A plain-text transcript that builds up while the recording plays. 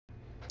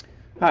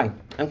Hi,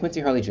 I'm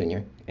Quincy Harley Jr.,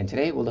 and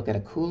today we'll look at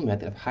a cool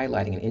method of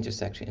highlighting an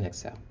intersection in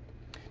Excel.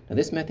 Now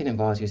this method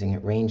involves using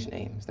range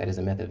names, that is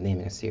a method of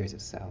naming a series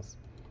of cells.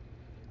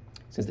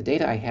 Since the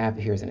data I have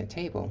here is in a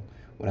table,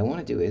 what I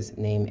want to do is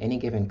name any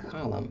given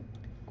column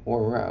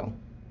or row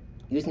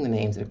using the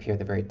names that appear at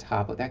the very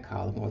top of that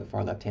column or the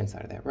far left-hand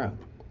side of that row.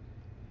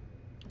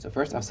 So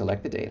first I'll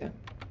select the data.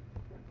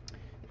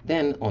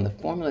 Then on the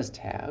Formulas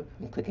tab,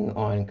 I'm clicking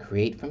on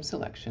Create from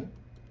Selection,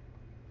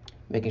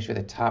 making sure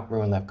the top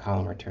row and left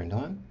column are turned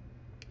on,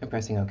 and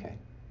pressing OK.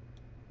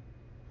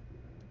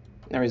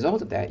 Now, a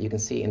result of that, you can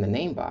see in the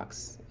name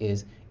box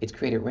is it's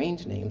created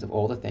range names of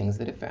all the things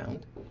that it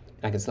found.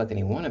 And I can select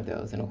any one of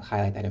those, and it'll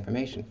highlight that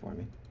information for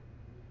me.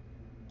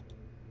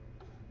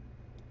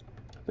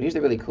 But here's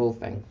the really cool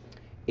thing.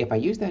 If I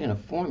use that in a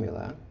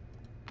formula,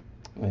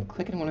 I'm going to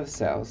click in one of the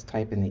cells,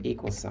 type in the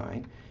equal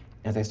sign.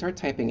 As I start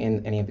typing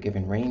in any of the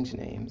given range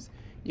names,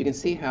 you can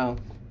see how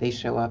they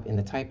show up in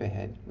the type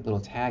ahead with little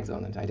tags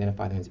on them to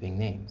identify them as being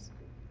names.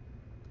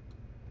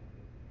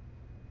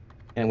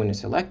 And when they're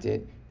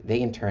selected,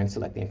 they in turn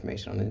select the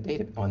information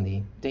on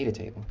the data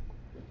table.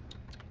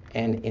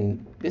 And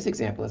in this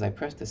example, as I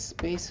press the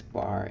space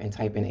bar and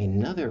type in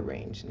another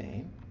range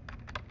name,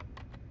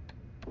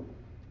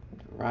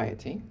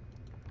 variety,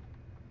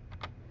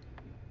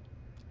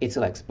 it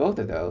selects both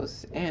of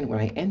those, and when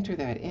I enter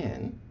that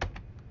in,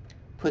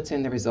 puts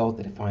in the result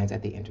that it finds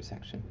at the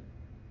intersection.